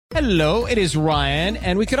Hello, it is Ryan,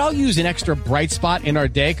 and we could all use an extra bright spot in our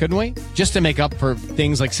day, couldn't we? Just to make up for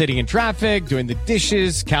things like sitting in traffic, doing the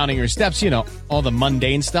dishes, counting your steps, all the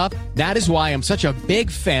mundane stuff. That is why I'm such a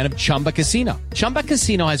big fan of Chumba Casino. Chumba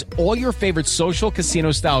Casino has all your favorite social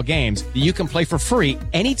casino-style games that you can play for free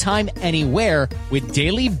anytime, anywhere with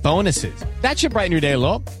daily bonuses. That should brighten your day a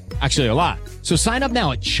little. Actually, a lot. So sign up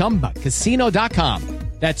now at ChumbaCasino.com.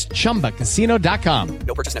 That's ChumbaCasino.com.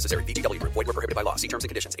 No purchase necessary. BWI Group. Void where prohibited by law. See terms and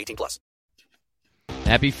conditions. 18+.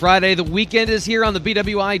 Happy Friday. The weekend is here on the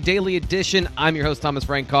BWI Daily Edition. I'm your host, Thomas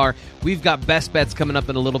Frank Carr. We've got best bets coming up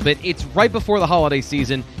in a little bit. It's right before the holiday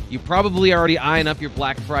season. You probably already eyeing up your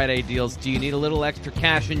Black Friday deals. Do you need a little extra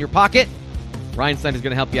cash in your pocket? Ryan Stein is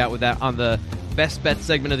going to help you out with that on the best bet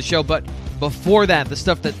segment of the show. But before that, the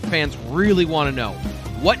stuff that fans really want to know.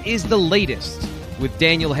 What is the latest with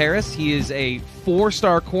Daniel Harris? He is a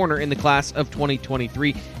 4-star corner in the class of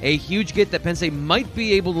 2023. A huge get that Penn State might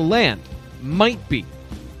be able to land. Might be.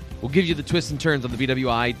 We'll give you the twists and turns on the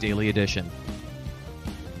BWI Daily Edition.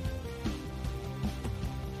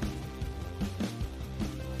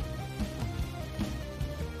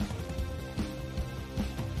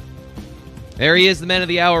 There he is, the man of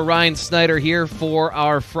the hour, Ryan Snyder, here for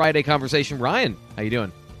our Friday conversation. Ryan, how you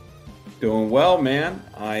doing? Doing well, man.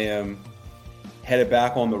 I am headed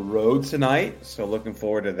back on the road tonight, so looking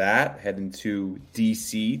forward to that. Heading to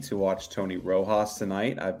D.C. to watch Tony Rojas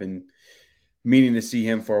tonight. I've been meaning to see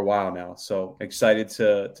him for a while now, so excited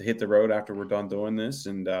to hit the road after we're done doing this.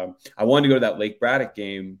 And I wanted to go to that Lake Braddock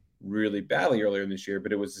game really badly earlier in this year,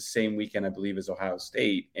 but it was the same weekend, I believe, as Ohio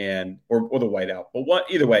State or the Whiteout. But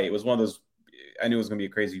either way, it was one of those. I knew it was going to be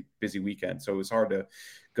a crazy busy weekend, so it was hard to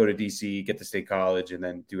go to D.C., get to State College, and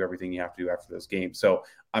then do everything you have to do after those games. So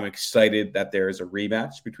I'm excited that there is a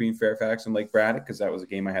rematch between Fairfax and Lake Braddock, because that was a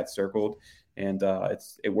game I had circled, and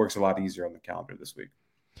it works a lot easier on the calendar this week.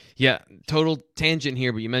 Yeah, total tangent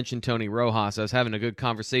here, but you mentioned Tony Rojas. I was having a good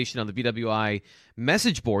conversation on the BWI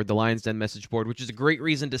message board, the Lions Den message board, which is a great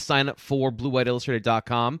reason to sign up for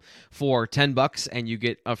BlueWhiteIllustrated.com for $10, and you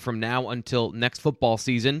get from now until next football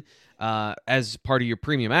season. As part of your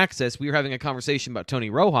premium access, we were having a conversation about Tony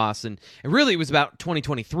Rojas, and really it was about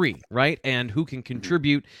 2023, right? And who can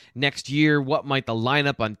contribute next year? What might the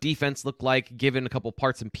lineup on defense look like, given a couple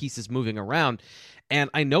parts and pieces moving around? And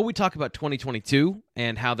I know we talk about 2022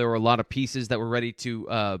 and how there were a lot of pieces that were ready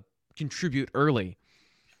to contribute early.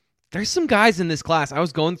 There's some guys in this class. I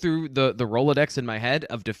was going through the Rolodex in my head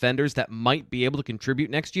of defenders that might be able to contribute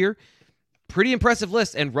next year. Pretty impressive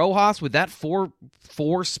list. And Rojas with that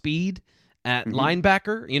 4.4 speed at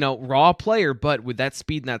linebacker, raw player, but with that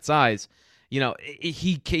speed and that size,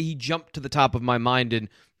 he jumped to the top of my mind, and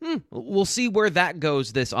we'll see where that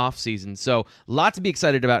goes this offseason. So a lot to be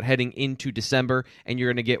excited about heading into December, and you're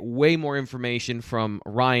going to get way more information from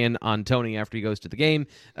Ryan on Tony after he goes to the game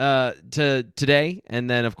today. And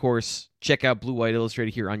then, of course, check out Blue White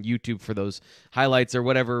Illustrated here on YouTube for those highlights or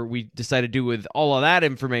whatever we decide to do with all of that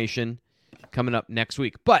information coming up next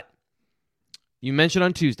week. But you mentioned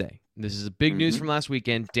on Tuesday, this is big news from last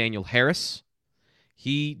weekend, Daniel Harris.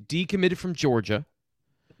 He decommitted from Georgia.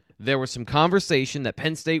 There was some conversation that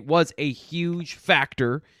Penn State was a huge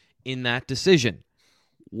factor in that decision.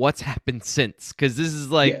 What's happened since? Because this is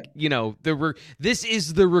this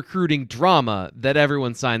is the recruiting drama that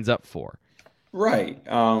everyone signs up for. Right.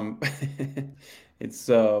 It's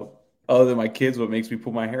other than my kids, what makes me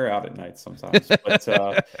pull my hair out at night sometimes. But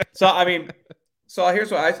so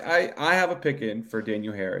here's what I have a pick in for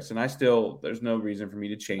Daniel Harris, and there's no reason for me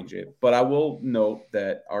to change it. But I will note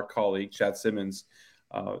that our colleague Chad Simmons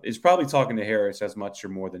is probably talking to Harris as much or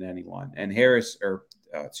more than anyone. And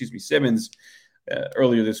Simmons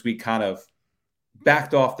earlier this week kind of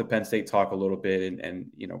backed off the Penn State talk a little bit,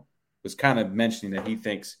 and was kind of mentioning that he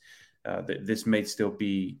thinks that this may still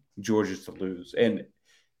be Georgia's to lose. And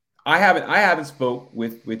I haven't spoke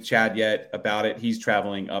with Chad yet about it. He's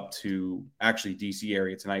traveling up to actually DC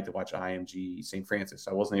area tonight to watch IMG St. Francis.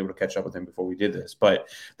 I wasn't able to catch up with him before we did this. But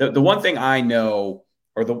the one thing I know,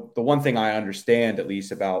 or the one thing I understand at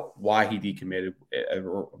least about why he decommitted,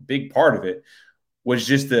 a big part of it was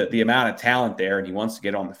just the amount of talent there, and he wants to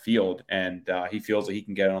get on the field, and he feels that he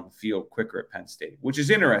can get on the field quicker at Penn State, which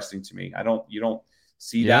is interesting to me. You don't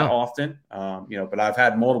see that often, but I've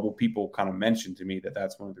had multiple people kind of mention to me that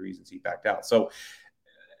that's one of the reasons he backed out. So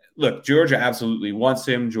look, Georgia absolutely wants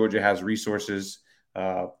him. Georgia has resources,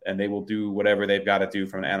 and they will do whatever they've got to do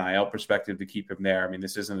from an NIL perspective to keep him there. I mean,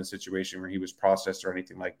 this isn't a situation where he was processed or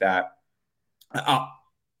anything like that.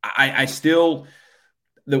 I still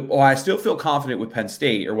feel confident with Penn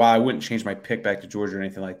State, or why I wouldn't change my pick back to Georgia or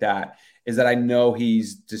anything like that, is that I know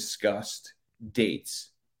he's discussed dates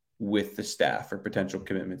with the staff for potential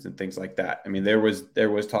commitments and things like that. I mean, there was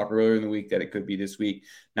talk earlier in the week that it could be this week.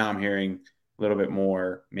 Now I'm hearing a little bit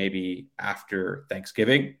more maybe after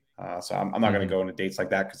Thanksgiving. So I'm not going to go into dates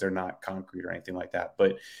like that because they're not concrete or anything like that.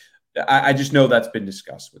 But I just know that's been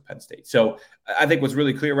discussed with Penn State. So I think what's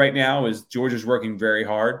really clear right now is Georgia's working very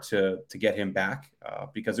hard to get him back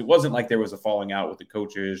because it wasn't like there was a falling out with the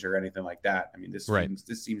coaches or anything like that. I mean, this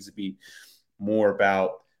seems to be more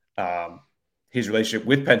about his relationship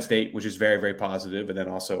with Penn State, which is very, very positive, and then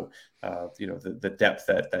also the depth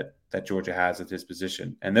that Georgia has at his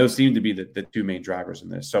position, and those seem to be the two main drivers in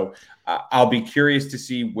this. So I'll be curious to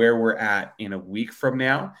see where we're at in a week from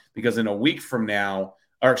now, because in a week from now,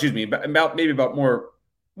 or excuse me, about more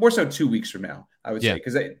so 2 weeks from now, I would say,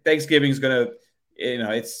 because Thanksgiving is going to,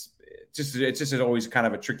 it's just always kind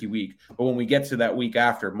of a tricky week. But when we get to that week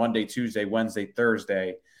after, Monday, Tuesday, Wednesday,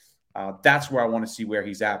 Thursday, that's where I want to see where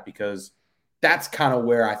he's at, because that's kind of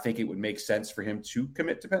where I think it would make sense for him to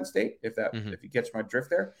commit to Penn State, if he gets my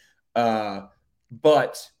drift there.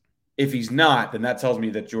 But if he's not, then that tells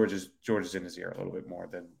me that Georgia's in his ear a little bit more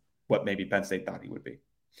than what maybe Penn State thought he would be.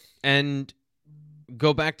 And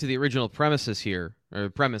go back to the original premise, I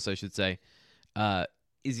should say.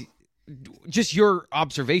 Is he, just your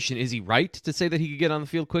observation, is he right to say that he could get on the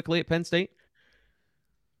field quickly at Penn State?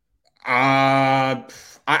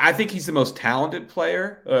 I think he's the most talented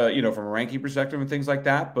player, from a ranking perspective and things like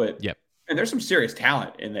that. But and there's some serious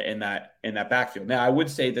talent in that backfield. Now, I would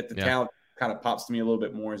say that the talent kind of pops to me a little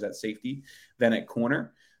bit more as at safety than at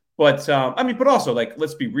corner. But but also, like,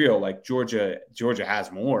 let's be real, like Georgia has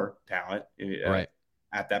more talent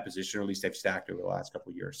at that position, or at least they've stacked over the last couple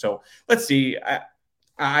of years. So let's see.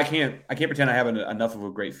 I can't pretend I have enough of a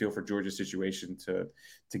great feel for Georgia's situation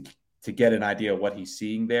to get an idea of what he's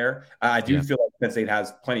seeing there. I do feel like Penn State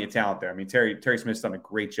has plenty of talent there. I mean, Terry Smith's done a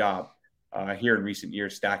great job here in recent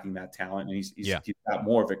years stacking that talent, and he's got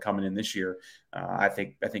more of it coming in this year. I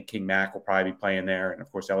think King Mack will probably be playing there, and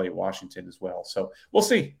of course Elliott Washington as well. So we'll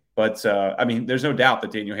see. But there's no doubt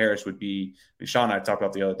that Daniel Harris would be. Sean and I talked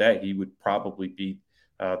about the other day. He would probably be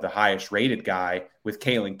the highest rated guy with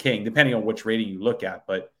Kalen King, depending on which rating you look at.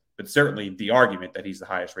 But certainly the argument that he's the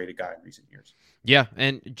highest rated guy in recent years. Yeah,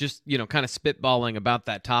 and just, kind of spitballing about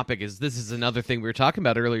that topic, this is another thing we were talking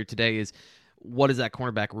about earlier today, is what does that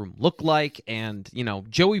cornerback room look like? And,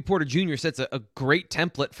 Joey Porter Jr. sets a great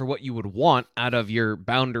template for what you would want out of your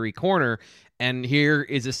boundary corner. And here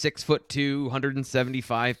is a 6'2",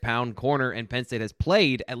 175-pound corner, and Penn State has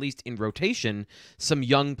played, at least in rotation, some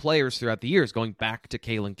young players throughout the years, going back to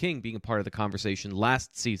Kalen King being a part of the conversation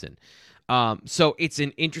last season. So it's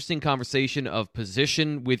an interesting conversation of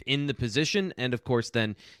position within the position, and of course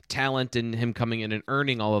then talent and him coming in and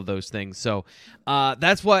earning all of those things. So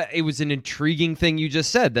that's why it was an intriguing thing you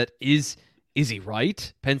just said, that is he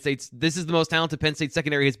right? This is the most talented Penn State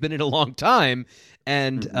secondary has been in a long time,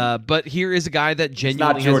 and but here is a guy that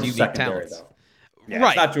genuinely has unique talents. Though. Yeah,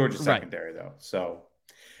 it's not Georgia's secondary though. So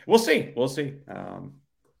we'll see.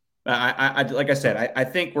 I like I said, I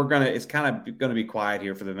think it's kind of gonna be quiet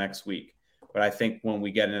here for the next week. But I think when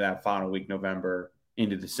we get into that final week, November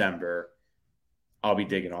into December, I'll be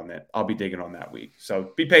digging on that. I'll be digging on that week.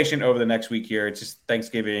 So be patient over the next week here. It's just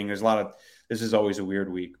Thanksgiving. This is always a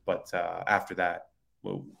weird week. But after that,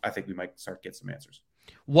 I think we might start to get some answers.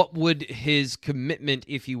 What would his commitment,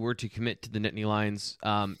 if he were to commit to the Nittany Lions,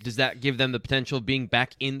 does that give them the potential of being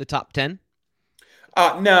back in the top 10?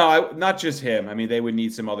 No, not just him. I mean, they would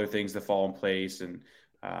need some other things to fall in place. And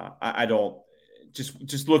I don't.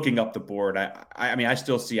 Just looking up the board, I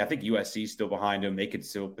still see, I think USC is still behind them. They could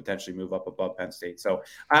still potentially move up above Penn State. So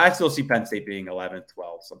I still see Penn State being 11th,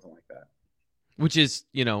 12th, something like that. Which is,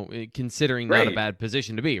 considering not a bad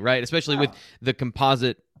position to be, right? Especially with the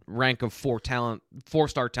composite rank of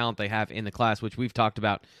four-star talent they have in the class, which we've talked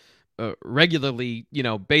about regularly,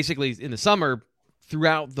 basically in the summer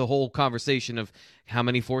throughout the whole conversation of how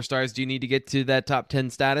many 4 stars do you need to get to that top 10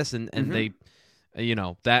 status, and they,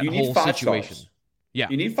 that whole situation. Stars. Yeah.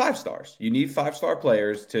 You need 5 stars. You need 5-star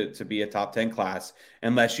players to be a top 10 class,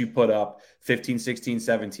 unless you put up 15, 16,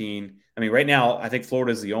 17. I mean, right now, I think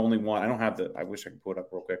Florida is the only one. I don't have I wish I could pull it up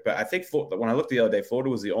real quick, but I think when I looked the other day, Florida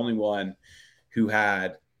was the only one who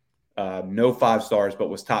had no 5 stars, but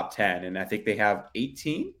was top 10. And I think they have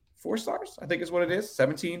 18 4 stars, I think is what it is,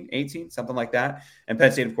 17, 18, something like that. And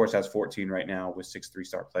Penn State, of course, has 14 right now with 6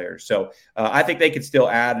 3-star players. So I think they could still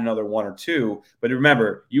add another 1 or 2. But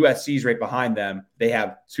remember, USC's right behind them. They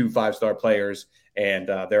have 2 5-star players, and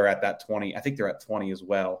they're at that 20. I think they're at 20 as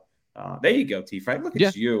well. There you go, T-Frank. Look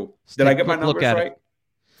at you. Did I get my numbers right?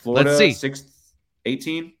 Florida, Let's see.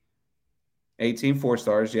 18 4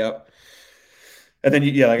 stars, yep. And then,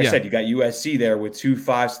 like I said, you got USC there with 2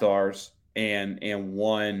 5-stars and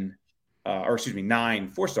one, or excuse me,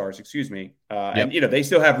 9 4-stars, excuse me. And, they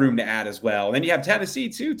still have room to add as well. And then you have Tennessee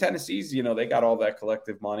too. Tennessee's, they got all that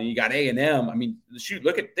collective money. You got A&M. I mean,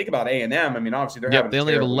 think about A&M. I mean, obviously they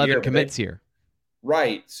only have 11 commits here.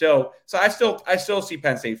 Right. So I still see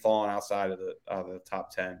Penn State falling outside of the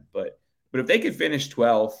top 10, but if they could finish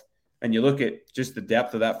 12th, and you look at just the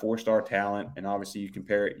depth of that 4-star talent, and obviously you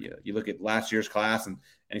compare it, you look at last year's class, and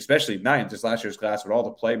especially not just last year's class, but all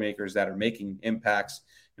the playmakers that are making impacts.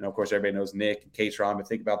 Of course, everybody knows Nick and Katron, but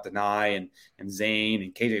think about Denai and Zane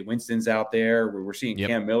and KJ Winston's out there. We're seeing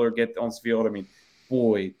Cam Miller get on the field. I mean,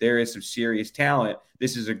 boy, there is some serious talent.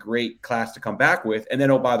 This is a great class to come back with. And then,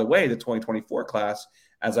 oh, by the way, the 2024 class,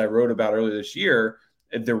 as I wrote about earlier this year,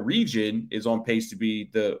 the region is on pace to be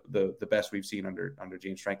the best we've seen under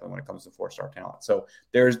James Franklin when it comes to 4-star talent. So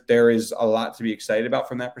there is a lot to be excited about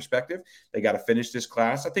from that perspective. They got to finish this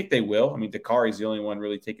class. I think they will. I mean, Dakari's the only one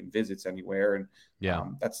really taking visits anywhere, and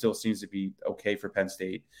that still seems to be okay for Penn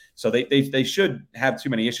State. So they should have too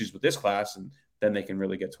many issues with this class, and then they can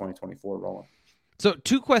really get 2024 rolling. So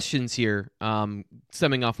 2 questions here,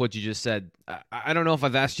 stemming off what you just said. I don't know if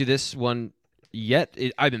I've asked you this one yet.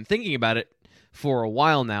 I've been thinking about it for a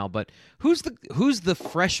while now, but who's the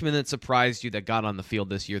freshman that surprised you that got on the field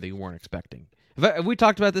this year that you weren't expecting? Have we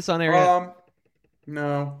talked about this on air yet?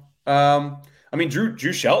 No. I mean,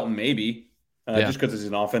 Drew Shelton maybe, just because he's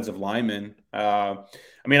an offensive lineman. I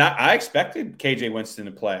mean, I expected KJ Winston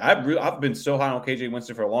to play. I've been so high on KJ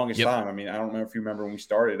Winston for the longest time. I mean, I don't know if you remember when we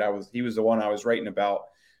started. He was the one I was writing about,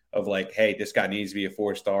 of like, hey, this guy needs to be a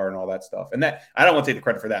 4-star and all that stuff. And that, I don't want to take the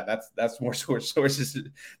credit for that. That's more sources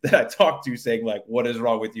that I talked to saying like, what is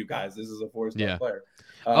wrong with you guys? This is a 4-star player.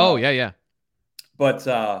 But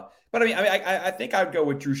I mean, I think I'd go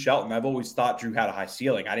with Drew Shelton. I've always thought Drew had a high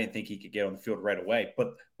ceiling. I didn't think he could get on the field right away.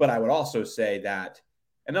 But I would also say that,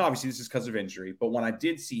 and then obviously this is because of injury, but when I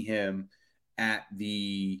did see him at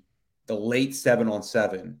the late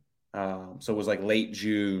 7-on-7, so it was like late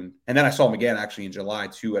June. And then I saw him again actually in July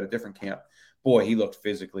too at a different camp. Boy, he looked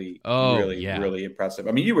physically really impressive.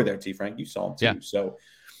 I mean, you were there, T. Frank. You saw him too.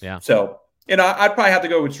 Yeah. So I'd probably have to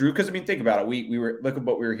go with Drew because, I mean, think about it. We were, look at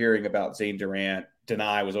what we were hearing about Zane Durant.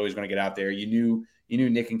 Denai was always going to get out there. You knew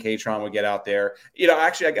Nick and Katron would get out there.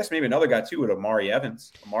 Actually, I guess maybe another guy too with Amari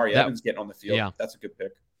Evans. Evans getting on the field. Yeah. That's a good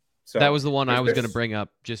pick. So that was the one I was going to bring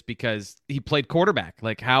up just because he played quarterback.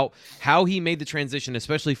 Like how he made the transition,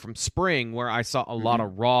 especially from spring where I saw a lot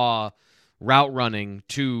of raw route running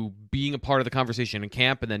to being a part of the conversation in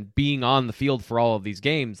camp and then being on the field for all of these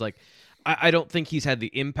games. Like I don't think he's had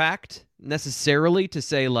the impact necessarily to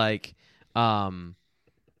say like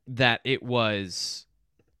that it was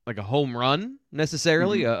like a home run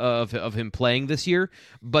necessarily of him playing this year,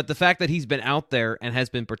 but the fact that he's been out there and has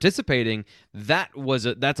been participating, that's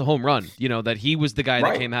a home run. That he was the guy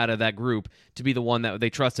that came out of that group to be the one that they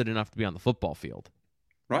trusted enough to be on the football field.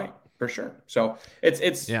 Right, for sure. So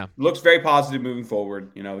it's looks very positive moving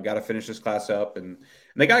forward. We got to finish this class up and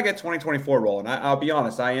they got to get 2024 rolling. I'll be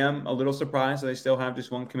honest, I am a little surprised that they still have just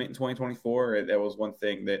one commit in 2024. That was one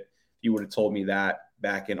thing that you would have told me that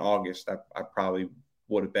back in August. I probably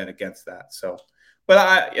would have been against that. So,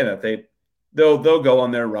 but they'll go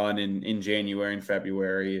on their run in January and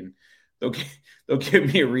February, and they'll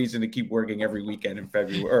give me a reason to keep working every weekend in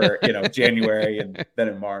February or January and then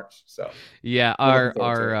in March. So yeah,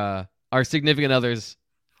 our significant others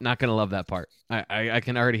not going to love that part. I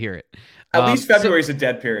can already hear it. At least February is a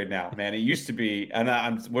dead period now, man. It used to be,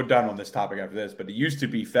 and we're done on this topic after this, but it used to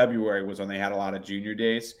be February was when they had a lot of junior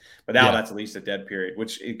days, but now that's at least a dead period,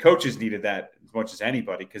 which coaches needed that as much as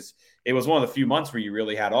anybody because it was one of the few months where you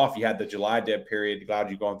really had off. You had the July dead period, allowed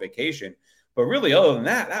you to go on vacation, but really other than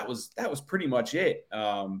that, that was pretty much it.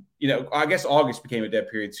 I guess August became a dead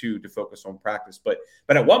period too to focus on practice, but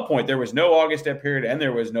at one point there was no August dead period and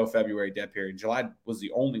there was no February dead period. July was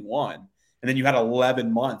the only one. And then you had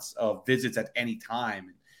 11 months of visits at any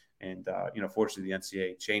time. And fortunately, the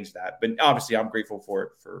NCAA changed that. But obviously, I'm grateful for it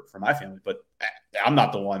for my family. But I'm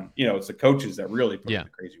not the one. It's the coaches that really put in the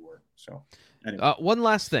crazy work. So anyway. One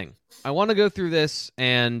last thing. I want to go through this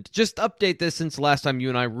and just update this since the last time you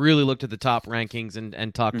and I really looked at the top rankings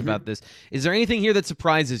and talked about this. Is there anything here that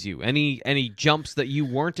surprises you? Any jumps that you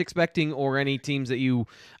weren't expecting or any teams that you,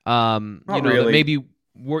 that maybe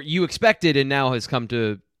you expected and now has come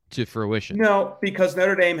to fruition? No, because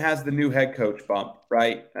Notre Dame has the new head coach bump,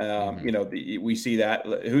 right? We see that.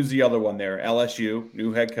 Who's the other one there? LSU,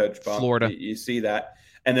 new head coach bump. Florida. You see that.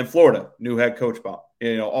 And then Florida, new head coach bump.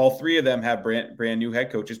 All three of them have brand new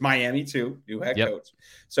head coaches. Miami too, new head coach.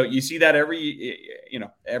 So you see that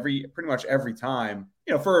pretty much every time,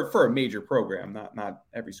 for a major program, not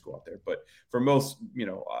every school out there, but for most,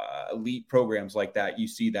 elite programs like that, you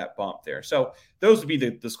see that bump there. So those would be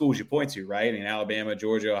the schools you point to, right? Alabama,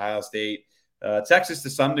 Georgia, Ohio State, Texas to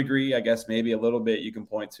some degree, I guess maybe a little bit you can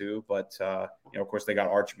point to, but of course they got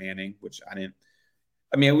Arch Manning, which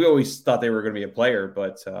we always thought they were going to be a player,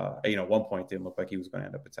 but at one point it didn't look like he was going to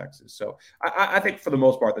end up at Texas. So I think for the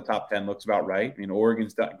most part, the top 10 looks about right.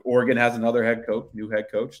 Oregon has another new head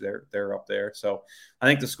coach. They're up there. So I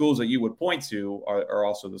think the schools that you would point to are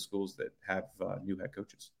also the schools that have new head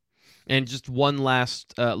coaches. And just one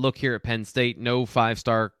last look here at Penn State. No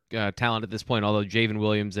five-star talent at this point, although Javen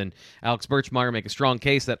Williams and Alex Birchmeyer make a strong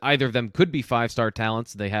case that either of them could be five-star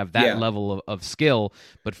talents. They have that level of skill.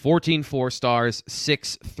 But 14 4-stars,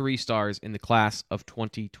 6 3-stars in the class of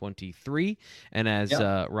 2023. And as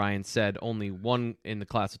Ryan said, only one in the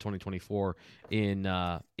class of 2024 in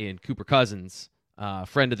Cooper Cousins,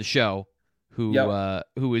 friend of the show,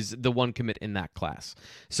 who is the one commit in that class.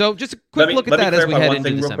 So just a quick look at that as we head into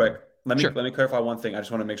December. Let me clarify one thing. I just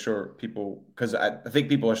want to make sure people, because I think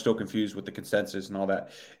people are still confused with the consensus and all that.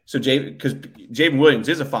 So because Javen Williams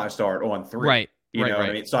is a 5-star on 3. Right. What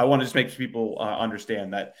I mean? So I want to just make sure people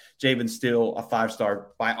understand that Javen's still a 5-star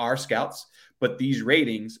by our scouts, but these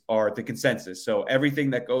ratings are the consensus. So everything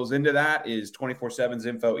that goes into that is 24/7's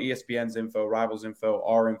info, ESPN's info, Rivals info,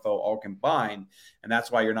 our info, all combined. And that's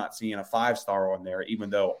why you're not seeing a 5-star on there, even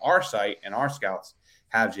though our site and our scouts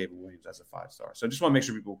have Javen Williams as a 5-star. So I just want to make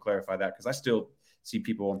sure people clarify that, because I still see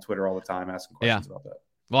people on Twitter all the time asking questions about that.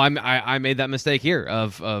 Well, I made that mistake here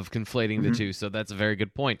of conflating the two, so that's a very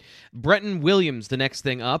good point. Brenton Williams, the next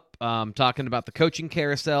thing up, talking about the coaching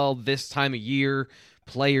carousel this time of year,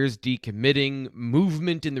 players decommitting,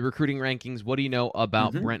 movement in the recruiting rankings. What do you know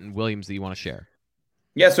about Brenton Williams that you want to share?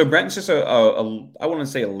 Yeah, so Brenton's just I wouldn't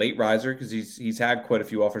say a late riser, because he's had quite a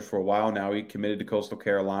few offers for a while now. He committed to Coastal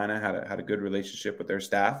Carolina, had a good relationship with their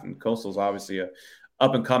staff, and Coastal's obviously a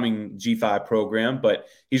up-and-coming G5 program, but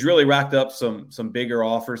he's really racked up some bigger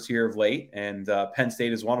offers here of late, and Penn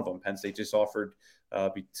State is one of them. Penn State just offered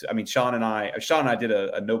Sean and I did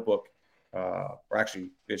a notebook, or actually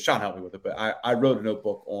Sean helped me with it, but I wrote a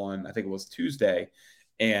notebook on, I think it was Tuesday,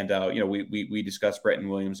 and we discussed Brenton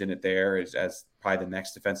Williams in it there as probably the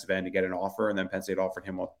next defensive end to get an offer, and then Penn State offered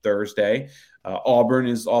him on Thursday. Auburn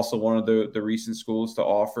is also one of the recent schools to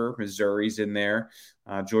offer. Missouri's in there.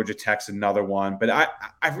 Georgia Tech's another one. But I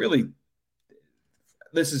really,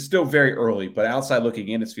 this is still very early, but outside looking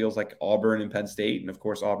in, it feels like Auburn and Penn State. And of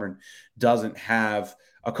course, Auburn doesn't have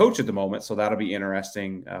a coach at the moment, so that'll be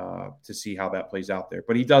interesting to see how that plays out there.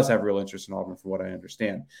 But he does have real interest in Auburn, from what I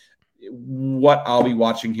understand. What I'll be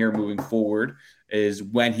watching here moving forward is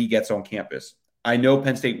when he gets on campus. I know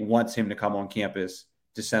Penn State wants him to come on campus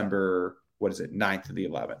December 9th to the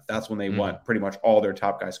 11th. That's when they want pretty much all their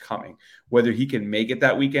top guys coming. Whether he can make it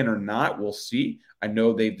that weekend or not, we'll see. I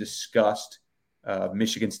know they've discussed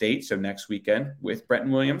Michigan State, so next weekend with Brenton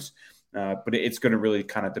Williams, but it's going to really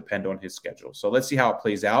kind of depend on his schedule. So let's see how it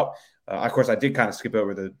plays out. Of course, I did kind of skip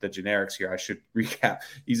over the generics here. I should recap.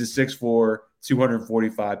 He's a 6'4",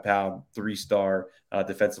 245-pound, 3-star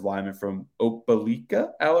defensive lineman from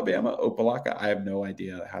Opelika, Alabama. Opelika. I have no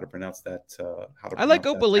idea how to pronounce that. I like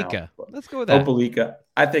Opelika. Let's go with that. Opelika.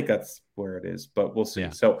 I think that's where it is, but we'll see. Yeah.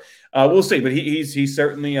 So we'll see. But he's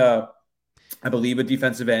certainly, I believe, a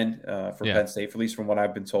defensive end for Penn State. At least from what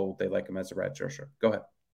I've been told, they like him as a red shirt. Go ahead.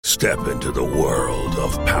 Step into the world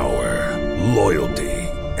of power, loyalty,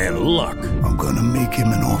 and luck. I'm going to make him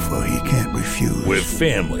an offer he can't refuse. With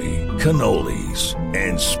family, cannolis,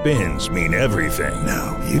 and spins mean everything.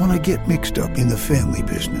 Now, you want to get mixed up in the family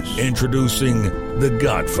business. Introducing The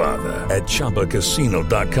Godfather at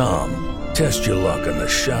ChumbaCasino.com. Test your luck in the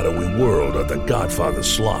shadowy world of The Godfather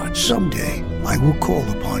slot. Someday, I will call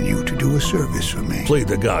upon you to do a service for me. Play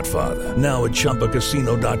The Godfather, now at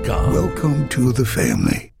ChumbaCasino.com. Welcome to the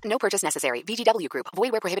family. No purchase necessary. VGW Group.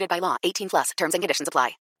 Void where prohibited by law. 18+. Terms and conditions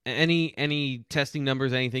apply. Any testing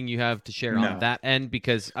numbers, anything you have to share on that end?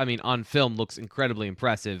 Because, on film looks incredibly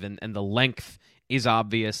impressive, and the length is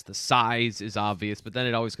obvious, the size is obvious, but then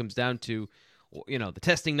it always comes down to, the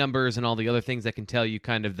testing numbers and all the other things that can tell you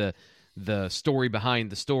kind of the story behind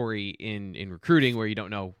the story in recruiting, where you don't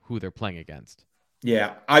know who they're playing against.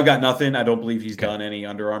 Yeah, I've got nothing. I don't believe he's done any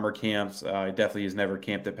Under Armour camps. Definitely has never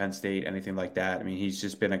camped at Penn State, anything like that. He's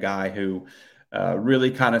just been a guy who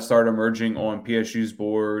really kind of started emerging on PSU's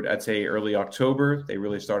board, I'd say early October. They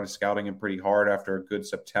really started scouting him pretty hard after a good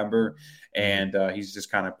September, and he's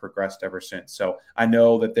just kind of progressed ever since. So I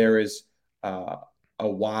know that there is a a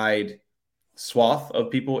wide swath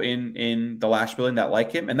of people in the Lash building that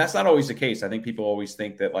like him. And that's not always the case. I think people always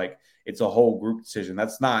think that like it's a whole group decision.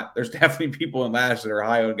 That's not. There's definitely people in Lash that are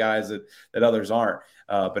high-owned guys that others aren't.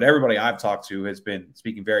 But everybody I've talked to has been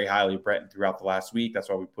speaking very highly of Breton throughout the last week. That's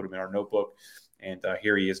why we put him in our notebook. And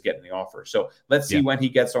here he is getting the offer. So let's see when he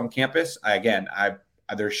gets on campus.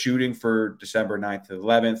 They're shooting for December 9th to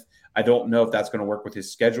 11th. I don't know if that's going to work with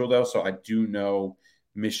his schedule, though. So I do know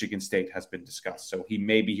Michigan State has been discussed. So he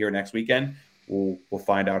may be here next weekend. We'll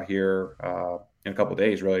find out here in a couple of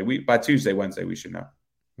days, really. By Tuesday, Wednesday, we should know.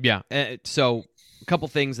 Yeah. So a couple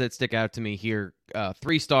things that stick out to me here.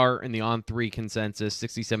 3-star in the on-3 consensus,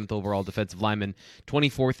 67th overall defensive lineman,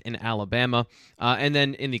 24th in Alabama. And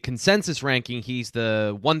then in the consensus ranking, he's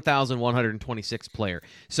the 1,126th player.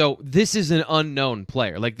 So this is an unknown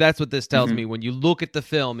player. Like, that's what this tells me. When you look at the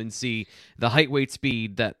film and see the height, weight,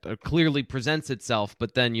 speed that clearly presents itself,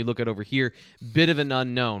 but then you look at over here, bit of an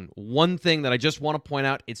unknown. One thing that I just want to point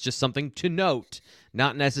out, it's just something to note,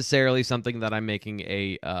 not necessarily something that I'm making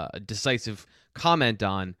a decisive comment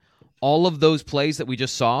on. All of those plays that we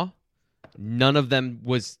just saw, none of them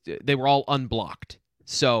they were all unblocked.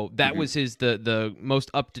 So that was the most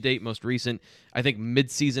up-to-date, most recent, I think,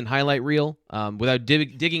 mid-season highlight reel. Without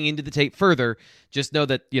digging into the tape further, just know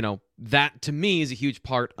that, that to me is a huge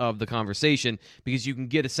part of the conversation, because you can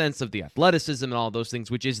get a sense of the athleticism and all those things,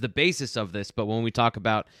 which is the basis of this. But when we talk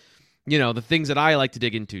about, the things that I like to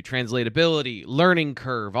dig into, translatability, learning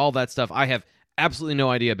curve, all that stuff, I have absolutely no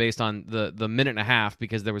idea based on the minute and a half,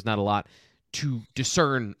 because there was not a lot to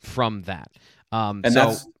discern from that. I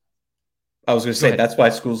was going to say, that's why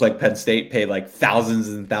schools like Penn State pay like thousands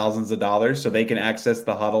and thousands of dollars so they can access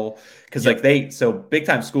the huddle. Because so big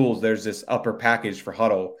time schools, there's this upper package for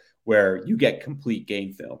huddle where you get complete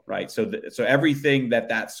game film, right? So everything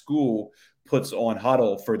that school puts on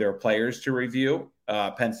huddle for their players to review,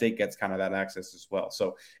 Penn State gets kind of that access as well.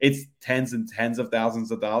 So it's tens and tens of thousands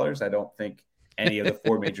of dollars. I don't think any of the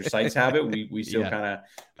four major sites have it. We still kind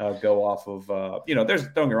of go off of there's,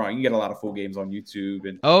 don't get me wrong, you get a lot of full games on YouTube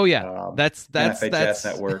and that's FHS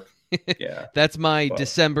network. Yeah, that's my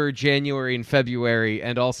December, January, and February,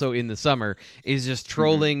 and also in the summer, is just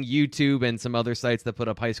trolling YouTube and some other sites that put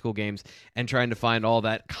up high school games and trying to find all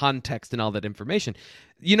that context and all that information.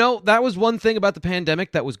 That was one thing about the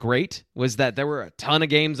pandemic that was great, was that there were a ton of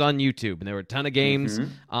games on YouTube, and there were a ton of games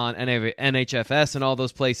on NHFS and all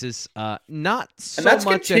those places. Not so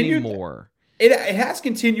much anymore. It has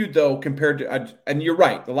continued, though, compared to, and you're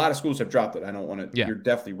right, a lot of schools have dropped it. I don't want to, you're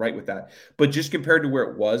definitely right with that. But just compared to where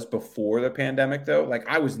it was before the pandemic, though, like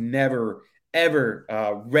I was never, ever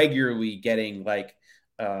regularly getting like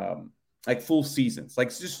full seasons. Like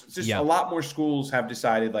just a lot more schools have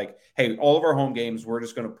decided like, hey, all of our home games, we're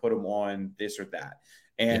just going to put them on this or that.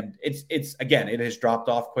 And it's again, it has dropped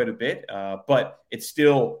off quite a bit, but it's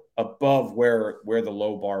still above where the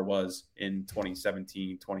low bar was in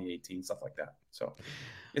 2017, 2018, stuff like that. So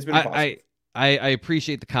it's been positive. I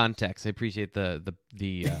appreciate the context. I appreciate the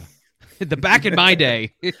the back in my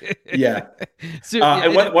day. Yeah. So,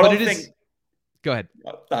 and one other thing. Go ahead.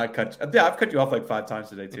 I've cut you off like 5 times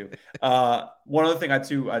today too. One other thing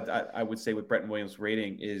I would say with Brenton Williams'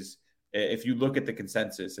 rating is, if you look at the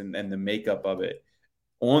consensus and the makeup of it,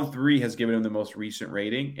 On3 has given him the most recent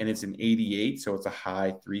rating, and it's an 88, so it's a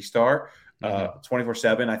high 3-star.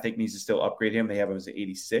 24/7, I think, needs to still upgrade him. They have him as an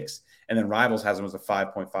 86, and then Rivals has him as a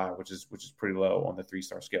 5.5, which is pretty low on the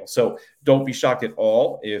 3-star scale. So don't be shocked at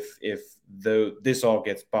all if this all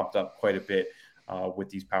gets bumped up quite a bit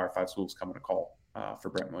with these Power 5 schools coming to call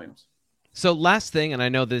for Brenton Williams. So last thing, and I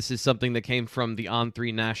know this is something that came from the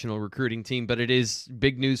On3 national recruiting team, but it is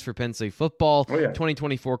big news for Penn State football.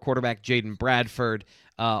 2024 quarterback Jaden Bradford.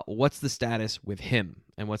 What's the status with him,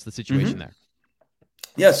 and what's the situation there?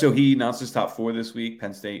 Yeah, so he announced his top 4 this week.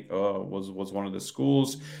 Penn State was one of the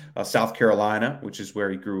schools. South Carolina, which is where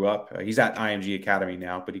he grew up. He's at IMG Academy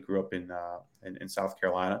now, but he grew up in South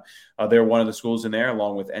Carolina. They're one of the schools in there,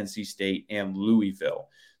 along with NC State and Louisville.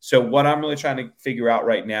 So what I'm really trying to figure out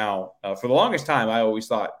right now, for the longest time, I always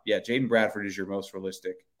thought, Jaden Bradford is your most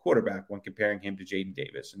realistic quarterback when comparing him to Jaden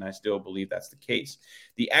Davis, and I still believe that's the case.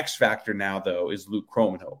 The X factor now, though, is Luke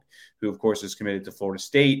Kromenhoek, who, of course, is committed to Florida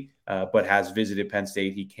State, but has visited Penn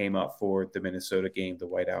State. He came up for the Minnesota game, the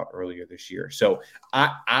whiteout, earlier this year. So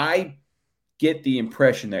I get the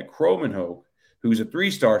impression that Kromenhoek, who's a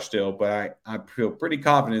 3-star still, but I feel pretty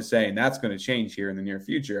confident saying that's going to change here in the near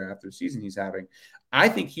future after the season he's having. I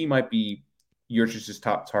think he might be Yurchish's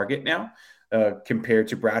top target now compared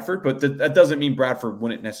to Bradford, but that doesn't mean Bradford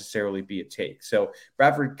wouldn't necessarily be a take. So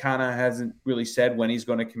Bradford kind of hasn't really said when he's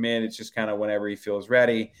going to commit. It's just kind of whenever he feels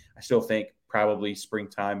ready. I still think probably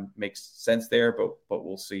springtime makes sense there, but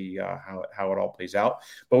we'll see how it all plays out.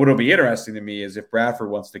 But what'll be interesting to me is if Bradford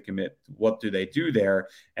wants to commit, what do they do there?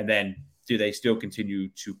 And then do they still continue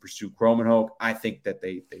to pursue Kromenhoek? I think that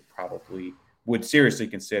they probably would seriously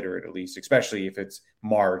consider it, at least, especially if it's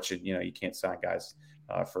March and, you can't sign guys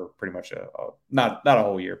for pretty much not a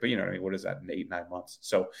whole year, but you know what I mean? What is that, in 8-9 months?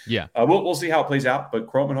 So yeah, we'll see how it plays out. But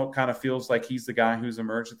Kromenhoek kind of feels like he's the guy who's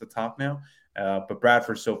emerged at the top now. But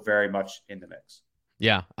Bradford's still very much in the mix.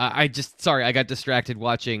 Yeah, I got distracted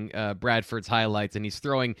watching Bradford's highlights, and he's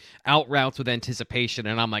throwing out routes with anticipation,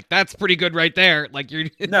 and I'm like, that's pretty good right there. Like you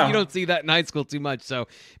don't see that in high school too much. So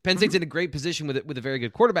Penn State's in a great position with a very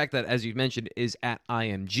good quarterback that, as you mentioned, is at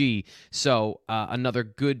IMG. So another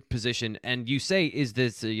good position. And you say, is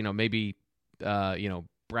this maybe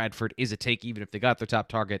Bradford is a take even if they got their top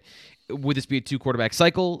target? Would this be a 2 quarterback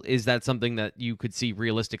cycle? Is that something that you could see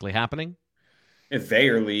realistically happening? If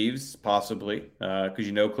Veyer leaves, possibly,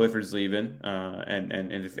 because Clifford's leaving,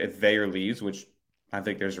 and if Veyer leaves, which I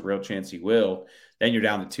think there's a real chance he will, then you're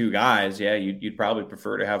down to 2 guys. Yeah, you'd probably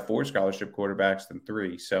prefer to have 4 scholarship quarterbacks than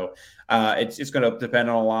 3. So it's going to depend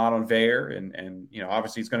a lot on Veyer, and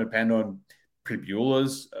obviously it's going to depend on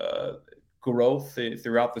Pribula's growth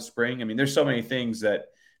throughout the spring. I mean, there's so many things that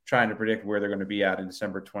trying to predict where they're going to be at in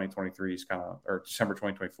December 2023 is or December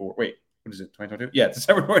 2024. Wait. What is it, 2022? Yeah,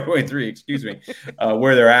 December 2023, excuse me.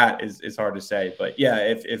 Where they're at is hard to say. But yeah,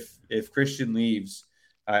 if Christian leaves,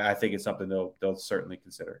 I think it's something they'll certainly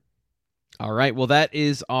consider. All right. Well, that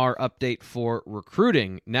is our update for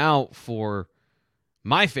recruiting. Now for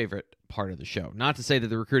my favorite part of the show. Not to say that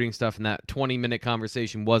the recruiting stuff in that 20-minute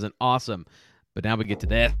conversation wasn't awesome, but now we get to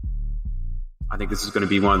that. I think this is going to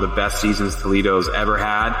be one of the best seasons Toledo's ever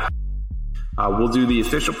had. We'll do the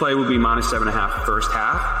official play will be -7.5 first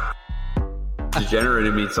half. Degenerate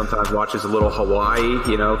in me sometimes watches a little Hawaii,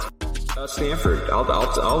 Stanford.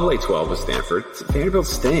 I'll lay 12 with Stanford. Vanderbilt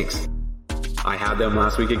stinks. I had them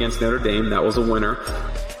last week against Notre Dame. That was a winner.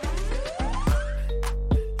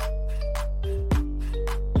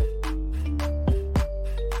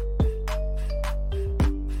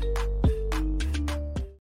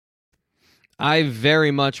 I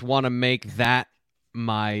very much want to make that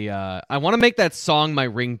I want to make that song my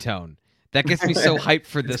ringtone. That gets me so hyped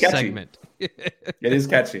for this segment. It is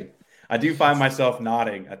catchy. I do find myself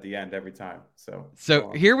nodding at the end every time.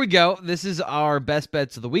 So here we go. This is our best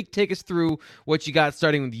bets of the week. Take us through what you got,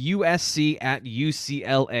 starting with USC at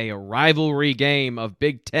UCLA, a rivalry game of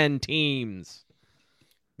Big Ten teams.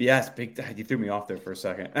 Yes, you threw me off there for a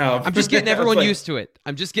second. Oh. I'm just getting everyone used to it.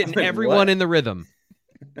 I'm just getting everyone in the rhythm.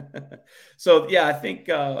 So, yeah, I think,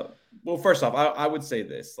 first off, I would say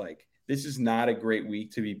this. This is not a great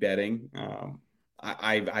week to be betting.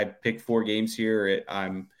 I picked 4 games here.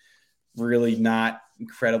 I'm really not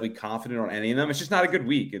incredibly confident on any of them. It's just not a good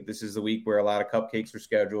week. This is the week where a lot of cupcakes are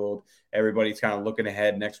scheduled. Everybody's kind of looking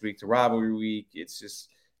ahead next week to rivalry week. It just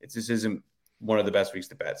isn't one of the best weeks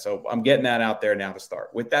to bet. So I'm getting that out there now to start.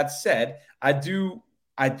 With that said, I do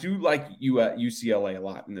like UCLA a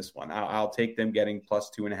lot in this one. I'll take them getting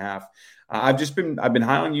 +2.5. I've been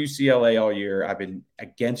high on UCLA all year. I've been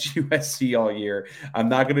against USC all year. I'm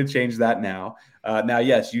not going to change that now. Now,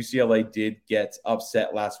 yes, UCLA did get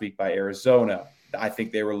upset last week by Arizona. I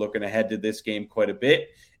think they were looking ahead to this game quite a bit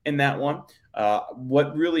in that one.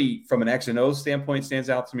 What really, from an X and O standpoint, stands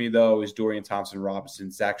out to me, though, is Dorian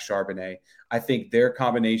Thompson-Robinson, Zach Charbonnet. I think their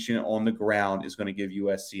combination on the ground is going to give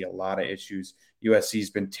USC a lot of issues. USC's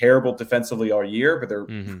been terrible defensively all year, but they're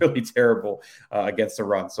really terrible against the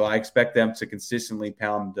run. So I expect them to consistently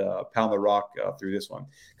pound the rock through this one.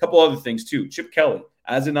 A couple other things, too. Chip Kelly,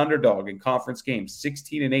 as an underdog in conference games,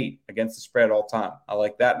 16-8 against the spread all time. I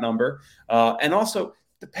like that number. And also,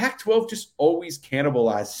 the Pac-12 just always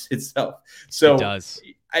cannibalizes itself. So it does.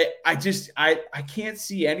 I can't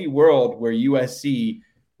see any world where USC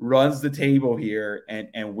runs the table here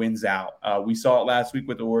and wins out. We saw it last week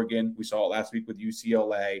with Oregon. We saw it last week with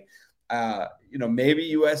UCLA.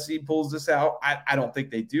 Maybe USC pulls this out. I don't think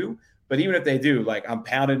they do. But even if they do, I'm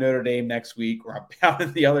pounding Notre Dame next week, or I'm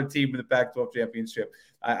pounding the other team in the Pac-12 championship.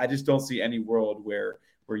 I just don't see any world where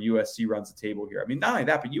USC runs the table here. I mean, not only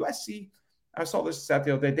that, but USC, I saw this stat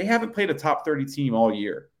the other day. They haven't played a top 30 team all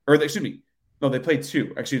year. No, they played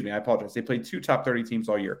 2. Excuse me, I apologize. They played 2 top 30 teams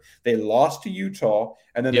all year. They lost to Utah,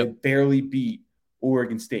 and then they barely beat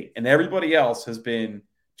Oregon State. And everybody else has been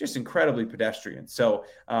just incredibly pedestrian. So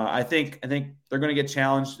I think they're going to get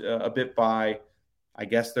challenged a bit by, I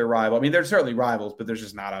guess, their rival. I mean, they're certainly rivals, but there's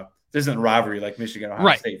isn't a rivalry like Michigan,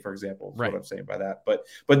 Ohio State, for example. Is what I'm saying by that. But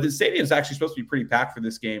the stadium is actually supposed to be pretty packed for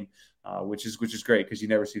this game. which is great because you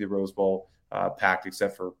never see the Rose Bowl packed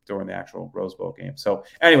except for during the actual Rose Bowl game. So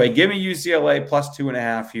anyway, give me UCLA plus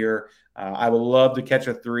 2.5 here. I would love to catch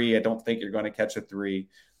a 3. I don't think you're going to catch a 3,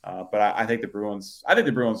 but I think the Bruins. I think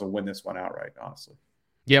the Bruins will win this one outright. Honestly.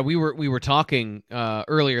 Yeah, we were talking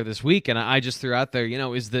earlier this week, and I just threw out there,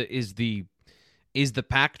 is the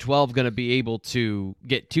Pac-12 going to be able to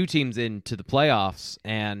get 2 teams into the playoffs?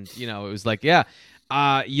 And it was like,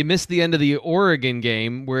 you missed the end of the Oregon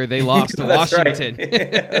game where they lost to Washington.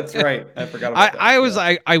 Right. That's right. I forgot about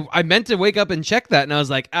that. I meant to wake up and check that, and I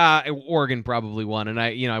was like, Oregon probably won. And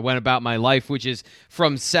I went about my life, which is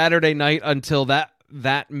from Saturday night until that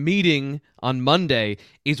meeting on Monday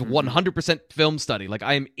is 100% film study. Like,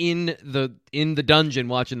 I am in the dungeon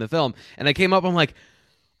watching the film, and I came up, I'm like,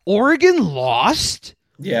 Oregon lost?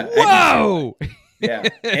 Yeah. Whoa. Yeah.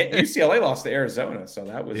 And UCLA lost to Arizona, so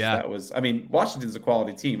that was. I mean, Washington's a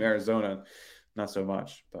quality team. Arizona, not so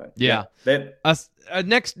much. But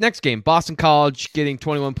next game, Boston College getting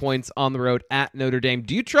 21 points on the road at Notre Dame.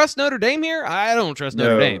 Do you trust Notre Dame here? I don't trust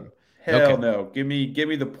Notre Dame. Hell no. Give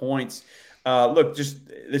me the points. Look, this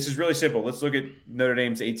is really simple. Let's look at Notre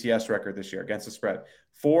Dame's ATS record this year against the spread.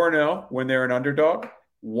 4-0 when they're an underdog.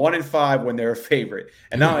 1-5 when they're a favorite.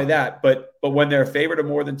 And not only that, but when they're a favorite of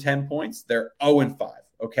more than 10 points, they're 0-5.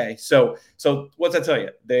 Okay. So what's that tell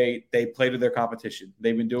you? They play to their competition.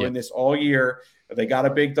 They've been doing this all year. They got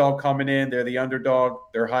a big dog coming in. They're the underdog.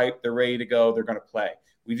 They're hyped. They're ready to go. They're going to play.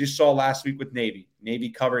 We just saw last week with Navy. Navy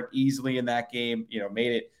covered easily in that game,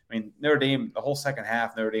 made it. I mean, Notre Dame, the whole second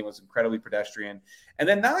half, Notre Dame was incredibly pedestrian. And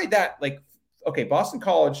then not only that, Boston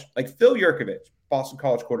College, Phil Yurkovich, Boston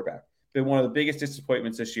College quarterback, been one of the biggest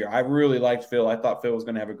disappointments this year. I really liked Phil. I thought Phil was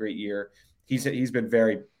going to have a great year. He's been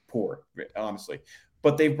very poor, honestly.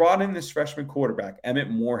 But they brought in this freshman quarterback, Emmett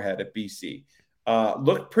Moorhead at BC.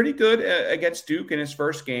 Looked pretty good against Duke in his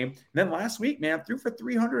first game. And then last week, man, threw for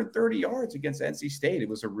 330 yards against NC State. It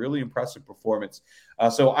was a really impressive performance.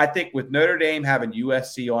 So I think with Notre Dame having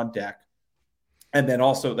USC on deck, and then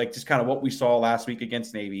also just kind of what we saw last week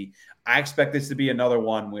against Navy, I expect this to be another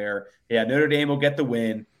one where, Notre Dame will get the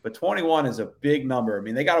win, but 21 is a big number. I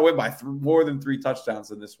mean, they got to win by more than 3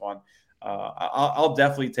 touchdowns in this one. I'll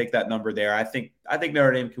definitely take that number there. I think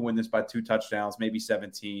Notre Dame can win this by 2 touchdowns, maybe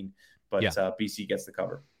 17, but BC gets the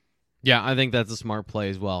cover. Yeah, I think that's a smart play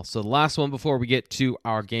as well. So the last one before we get to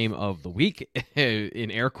our game of the week,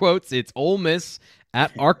 in air quotes, it's Ole Miss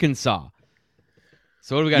at Arkansas.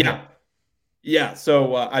 So what do we got here? Yeah,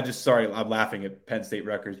 so I'm laughing at Penn State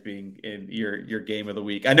Rutgers being in your game of the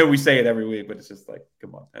week. I know we say it every week, but it's just like,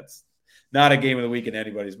 come on, that's not a game of the week in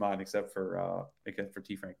anybody's mind except for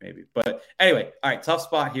T. Frank maybe. But anyway, all right, tough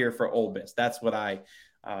spot here for Ole Miss. That's what I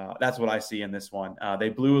see in this one. They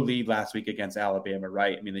blew a lead last week against Alabama,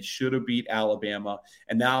 right? I mean, they should have beat Alabama,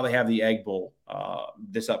 and now they have the Egg Bowl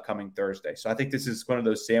this upcoming Thursday. So I think this is one of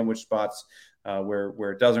those sandwich spots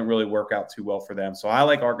where it doesn't really work out too well for them. So I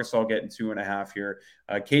like Arkansas getting 2.5 here.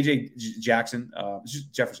 KJ Jefferson, I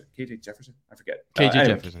forget.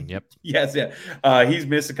 Jefferson, yep. Yes, yeah. He's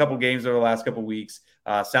missed a couple games over the last couple weeks.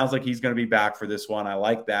 Sounds like he's going to be back for this one. I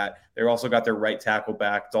like that. They've also got their right tackle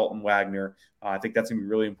back, Dalton Wagner. I think that's going to be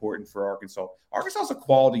really important for Arkansas. Arkansas is a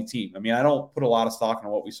quality team. I mean, I don't put a lot of stock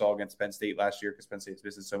in what we saw against Penn State last year because Penn State's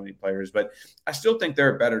missing so many players, but I still think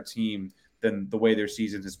they're a better team than the way their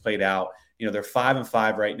season has played out. They're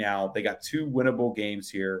 5-5 right now. They got 2 winnable games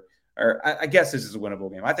here. Or I guess this is a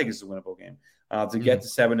winnable game. I think it's a winnable game to get to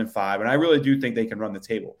 7-5. And I really do think they can run the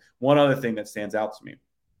table. One other thing that stands out to me,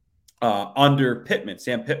 under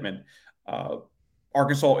Sam Pittman,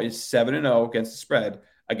 Arkansas is 7-0 against the spread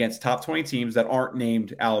against top 20 teams that aren't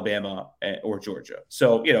named Alabama or Georgia.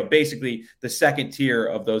 So, basically the second tier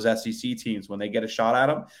of those SEC teams, when they get a shot at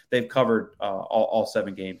them, they've covered all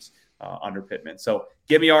 7 games under Pittman. So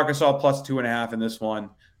give me Arkansas plus 2.5 in this one.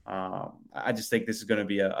 I just think this is going to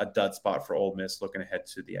be a dud spot for Ole Miss looking ahead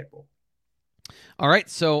to the Egg Bowl. All right,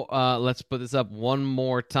 so let's put this up one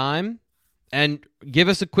more time and give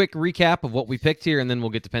us a quick recap of what we picked here, and then we'll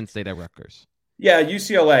get to Penn State at Rutgers. Yeah,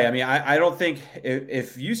 UCLA. I mean, I don't think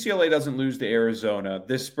if UCLA doesn't lose to Arizona,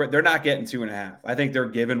 they're not getting 2.5. I think they're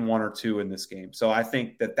given 1 or 2 in this game. So I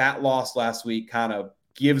think that loss last week kind of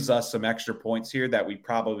gives us some extra points here that we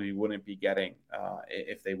probably wouldn't be getting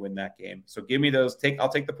if they win that game. So give me those. I'll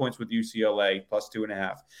take the points with UCLA plus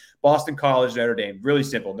 2.5. Boston College, Notre Dame. Really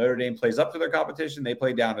simple. Notre Dame plays up to their competition. They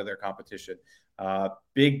play down to their competition.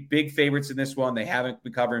 Big favorites in this one. They haven't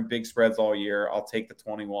been covering big spreads all year. I'll take the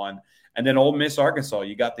 21. And then Ole Miss, Arkansas.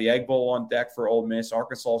 You got the Egg Bowl on deck for Ole Miss.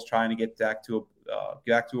 Arkansas is trying to get back to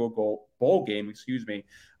a bowl game. Excuse me.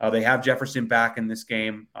 They have Jefferson back in this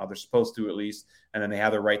game. They're supposed to, at least. And then they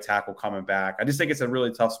have their right tackle coming back. I just think it's a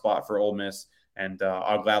really tough spot for Ole Miss, and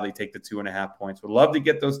I'll gladly take the 2.5 points. Would love to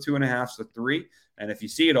get those 2.5s to 3. And if you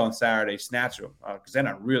see it on Saturday, snatch them, because then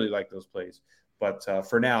I really like those plays. But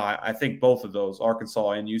for now, I think both of those,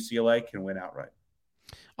 Arkansas and UCLA, can win outright.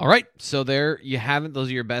 All right, so there you have it. Those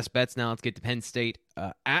are your best bets. Now let's get to Penn State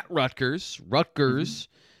at Rutgers. Rutgers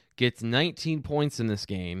gets 19 points in this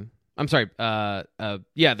game. I'm sorry. They're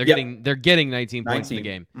getting 19 points in the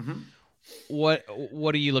game. Mm-hmm.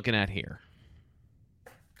 What are you looking at here?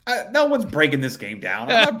 No one's breaking this game down.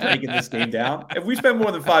 I'm not breaking this game down. If we spend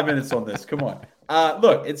more than 5 minutes on this, come on.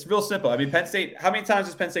 Look, it's real simple. I mean, Penn State, how many times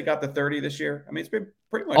has Penn State got to 30 this year? I mean, it's been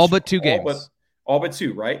pretty much all but 2 games. All but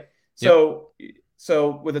 2, right? Yep.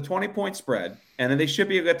 So with a 20-point spread, and then they should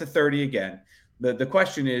be able to get to 30 again. The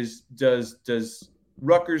question is, does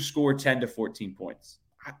Rutgers score 10 to 14 points?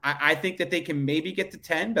 I think that they can maybe get to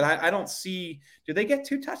 10, but I don't see. Do they get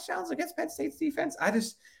 2 touchdowns against Penn State's defense? I don't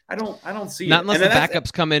see not it. unless the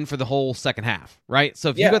backups come in for the whole second half, right? So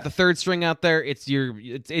if you got the third string out there, it's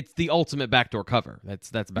the ultimate backdoor cover.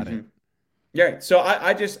 That's about it. Yeah. So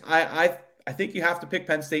I think you have to pick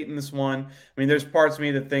Penn State in this one. I mean, there's parts of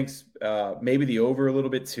me that thinks maybe the over a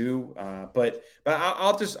little bit too, but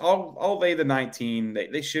I'll lay the 19.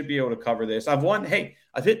 They should be able to cover this. I've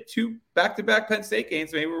hit 2 back-to-back Penn State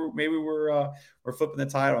games. Maybe we're flipping the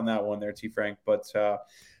tide on that one there, T. Frank. But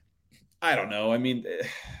I don't know. I mean,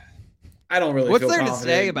 I don't really. What's feel there to confident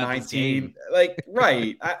say in about 19. this game? Like,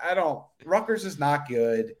 right? I don't. Rutgers is not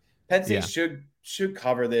good. Penn State should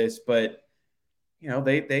cover this, but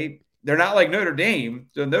they're not like Notre Dame.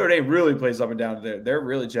 So Notre Dame really plays up and down. They're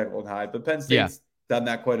really Jekyll and Hyde. But Penn State's done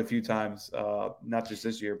that quite a few times, not just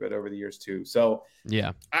this year, but over the years too. So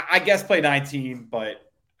I guess play 19,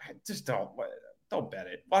 but just don't bet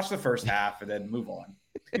it. Watch the first half and then move on.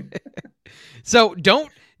 So don't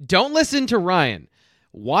listen to Ryan.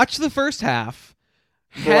 Watch the first half.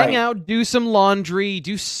 Hang out, do some laundry,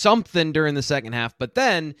 do something during the second half, but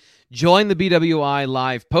then join the BWI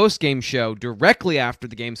live post-game show directly after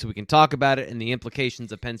the game so we can talk about it and the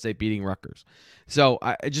implications of Penn State beating Rutgers. So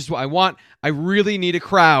I really need a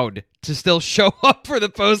crowd to still show up for the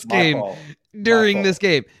post-game during this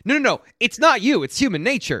game. No. It's not you. It's human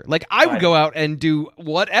nature. Like, I would go out and do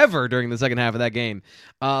whatever during the second half of that game.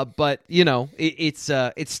 But it's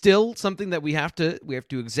still something that we have to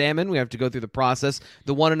examine. We have to go through the process.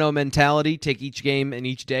 The 1-0 mentality, take each game and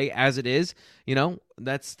each day as it is.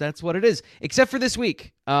 That's what it is. Except for this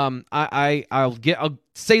week. I'll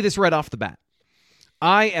say this right off the bat.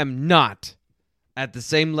 I am not at the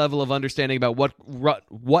same level of understanding about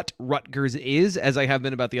what Rutgers is as I have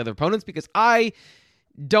been about the other opponents, because I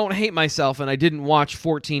don't hate myself and I didn't watch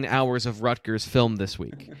 14 hours of Rutgers film this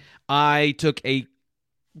week. I took a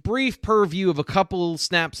brief purview of a couple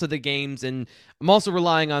snaps of the games, and I'm also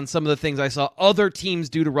relying on some of the things I saw other teams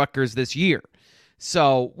do to Rutgers this year.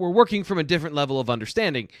 So we're working from a different level of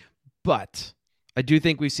understanding, but I do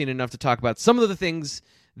think we've seen enough to talk about some of the things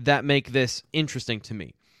that make this interesting to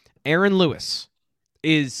me. Aaron Lewis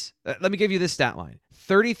is, let me give you this stat line,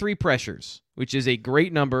 33 pressures, which is a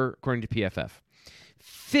great number according to PFF,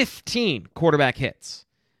 15 quarterback hits,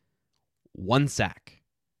 1 sack.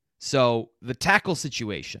 So the tackle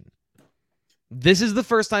situation, this is the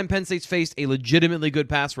first time Penn State's faced a legitimately good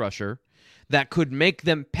pass rusher that could make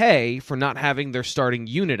them pay for not having their starting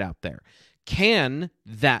unit out there. Can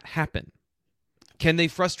that happen? Can they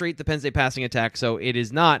frustrate the Penn State passing attack so it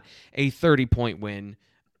is not a 30-point win,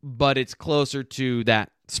 but it's closer to that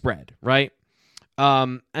spread, right?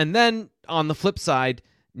 And then on the flip side,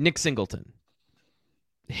 Nick Singleton.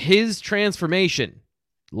 His transformation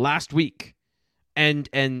last week and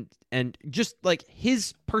just like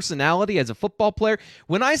his personality as a football player.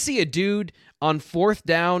 When I see a dude on 4th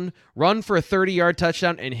down run for a 30-yard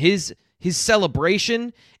touchdown and his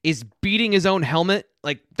celebration is beating his own helmet,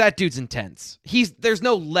 like, that dude's intense. There's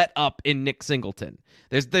no let up in Nick Singleton.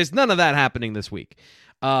 There's none of that happening this week.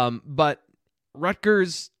 But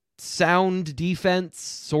Rutgers' sound defense,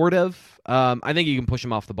 sort of. I think you can push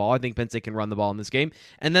them off the ball. I think Penn State can run the ball in this game.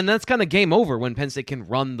 And then that's kind of game over when Penn State can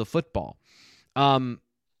run the football.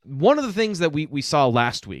 One of the things that we saw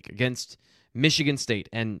last week against Michigan State,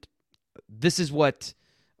 and this is what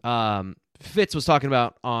Fitz was talking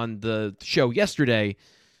about on the show yesterday,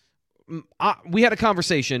 we had a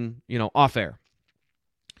conversation, off air.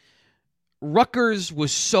 Rutgers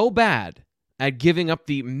was so bad at giving up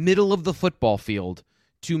the middle of the football field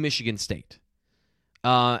to Michigan State.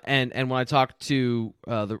 And when I talked to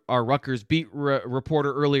our Rutgers beat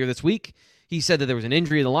reporter earlier this week, he said that there was an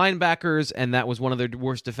injury to the linebackers, and that was one of their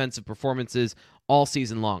worst defensive performances all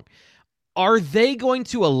season long. Are they going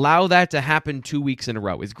to allow that to happen 2 weeks in a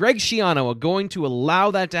row? Is Greg Schiano going to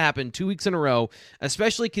allow that to happen 2 weeks in a row,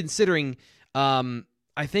 especially considering, I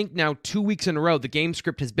think now 2 weeks in a row, the game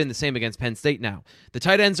script has been the same against Penn State now. The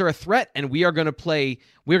tight ends are a threat, and we're going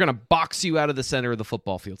to box you out of the center of the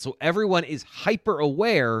football field. So everyone is hyper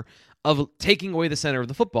aware of taking away the center of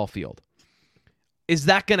the football field. Is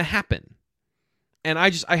that going to happen? And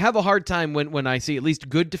I have a hard time when I see at least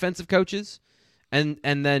good defensive coaches and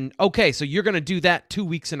then, okay, so you're going to do that 2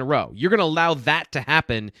 weeks in a row. You're going to allow that to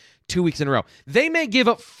happen 2 weeks in a row. They may give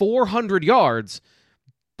up 400 yards,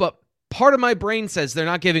 but part of my brain says they're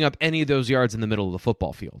not giving up any of those yards in the middle of the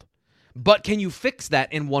football field. But can you fix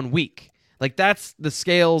that in 1 week? Like, that's the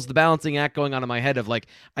scales, the balancing act going on in my head of like,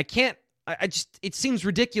 it seems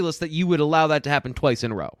ridiculous that you would allow that to happen twice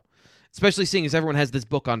in a row, especially seeing as everyone has this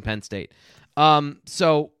book on Penn State.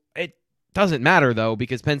 So it doesn't matter, though,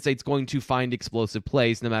 because Penn State's going to find explosive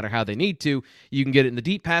plays no matter how they need to. You can get it in the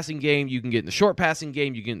deep passing game. You can get it in the short passing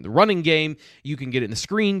game. You can get it in the running game. You can get it in the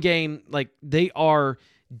screen game. Like, they are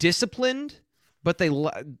disciplined, but they,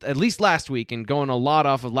 at least last week, and going a lot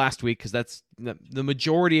off of last week, because that's the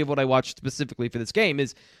majority of what I watched specifically for this game,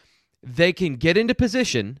 is they can get into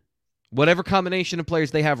position, whatever combination of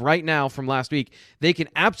players they have right now from last week, they can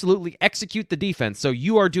absolutely execute the defense. So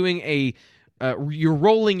you are doing you're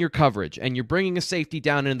rolling your coverage, and you're bringing a safety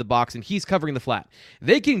down into the box, and he's covering the flat.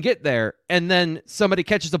 They can get there, and then somebody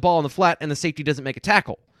catches the ball in the flat, and the safety doesn't make a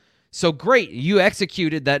tackle. So great, you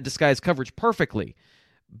executed that disguised coverage perfectly,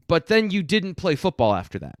 but then you didn't play football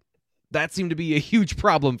after that. That seemed to be a huge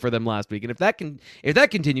problem for them last week, and if that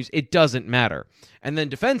continues, it doesn't matter. And then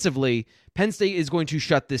defensively, Penn State is going to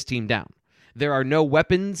shut this team down. There are no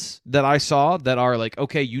weapons that I saw that are like,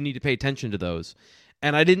 okay, you need to pay attention to those.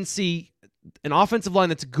 And I didn't see an offensive line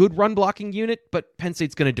that's a good run blocking unit, but Penn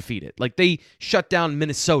State's going to defeat it. Like, they shut down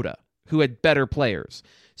Minnesota, who had better players.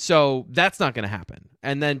 So that's not going to happen.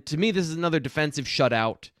 And then to me, this is another defensive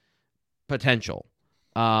shutout potential.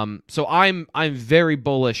 So I'm very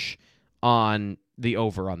bullish on the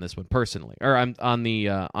over on this one personally, or I'm on the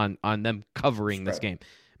on them covering this game.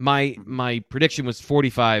 My prediction was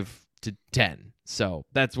 45-10. So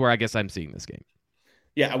that's where I guess I'm seeing this game.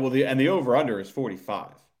 Yeah, well, the over under is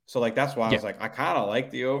 45. So like that's why I was like, I kind of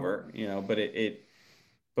like the over,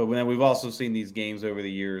 but when we've also seen these games over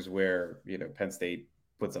the years where Penn State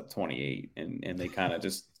puts up 28 and they kind of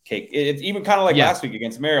just cake. It's even kind of like last week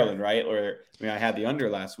against Maryland, right? I had the under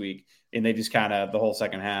last week, and they just kind of the whole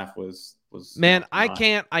second half was. Man, I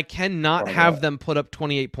cannot have them put up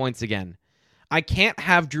 28 points again. I can't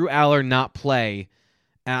have Drew Aller not play,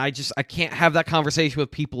 and I can't have that conversation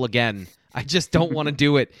with people again. I just don't want to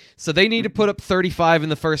do it. So they need to put up 35 in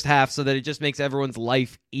the first half so that it just makes everyone's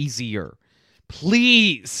life easier.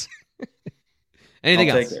 Please. Anything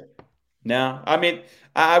else? No, I mean,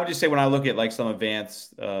 I would just say when I look at like some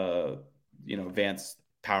advanced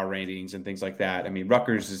power ratings and things like that, I mean,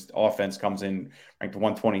 Rutgers' offense comes in ranked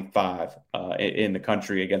 125 in the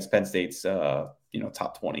country against Penn State's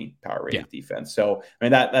top 20 power rated defense. So I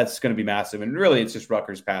mean that's going to be massive, and really it's just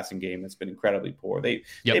Rutgers' passing game that's been incredibly poor. They've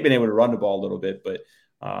been able to run the ball a little bit, but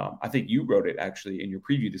I think you wrote it actually in your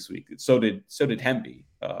preview this week. So did Hemby,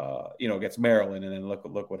 against Maryland, and then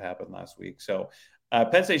look what happened last week. So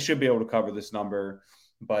Penn State should be able to cover this number,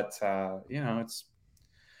 but it's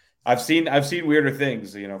I've seen weirder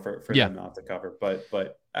things, for them not to cover.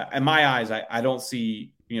 But in my eyes, I don't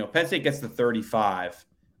see Penn State gets to 35.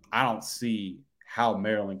 I don't see how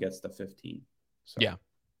Maryland gets to 15. So. Yeah.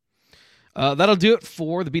 That'll do it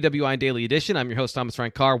for the BWI Daily Edition. I'm your host, Thomas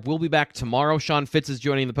Frank Carr. We'll be back tomorrow. Sean Fitz is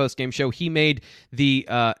joining the postgame show. He made the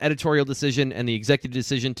editorial decision and the executive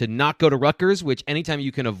decision to not go to Rutgers, which anytime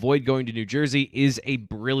you can avoid going to New Jersey is a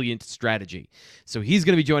brilliant strategy. So he's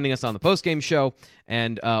going to be joining us on the postgame show,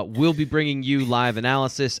 and we'll be bringing you live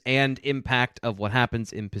analysis and impact of what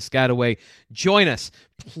happens in Piscataway. Join us.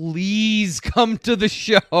 Please come to the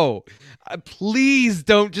show. Please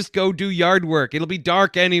don't just go do yard work. It'll be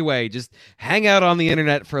dark anyway. Just hang out on the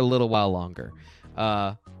internet for a little while longer.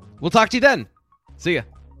 We'll talk to you then. See ya.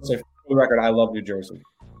 So for the record, I love New Jersey.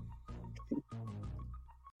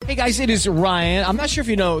 Hey guys, it is Ryan. I'm not sure if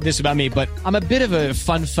you know this about me, but I'm a bit of a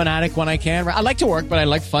fun fanatic when I can. I like to work, but I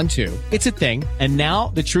like fun too. It's a thing. And now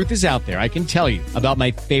the truth is out there. I can tell you about my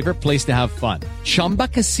favorite place to have fun. Chumba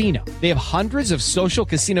Casino. They have hundreds of social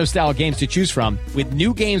casino style games to choose from with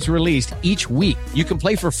new games released each week. You can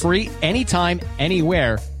play for free anytime,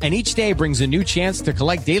 anywhere. And each day brings a new chance to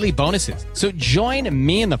collect daily bonuses. So join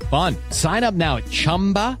me in the fun. Sign up now at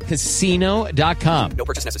ChumbaCasino.com. No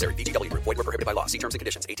purchase necessary. VGW Group. Void where prohibited by law. See terms and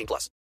conditions. 18+.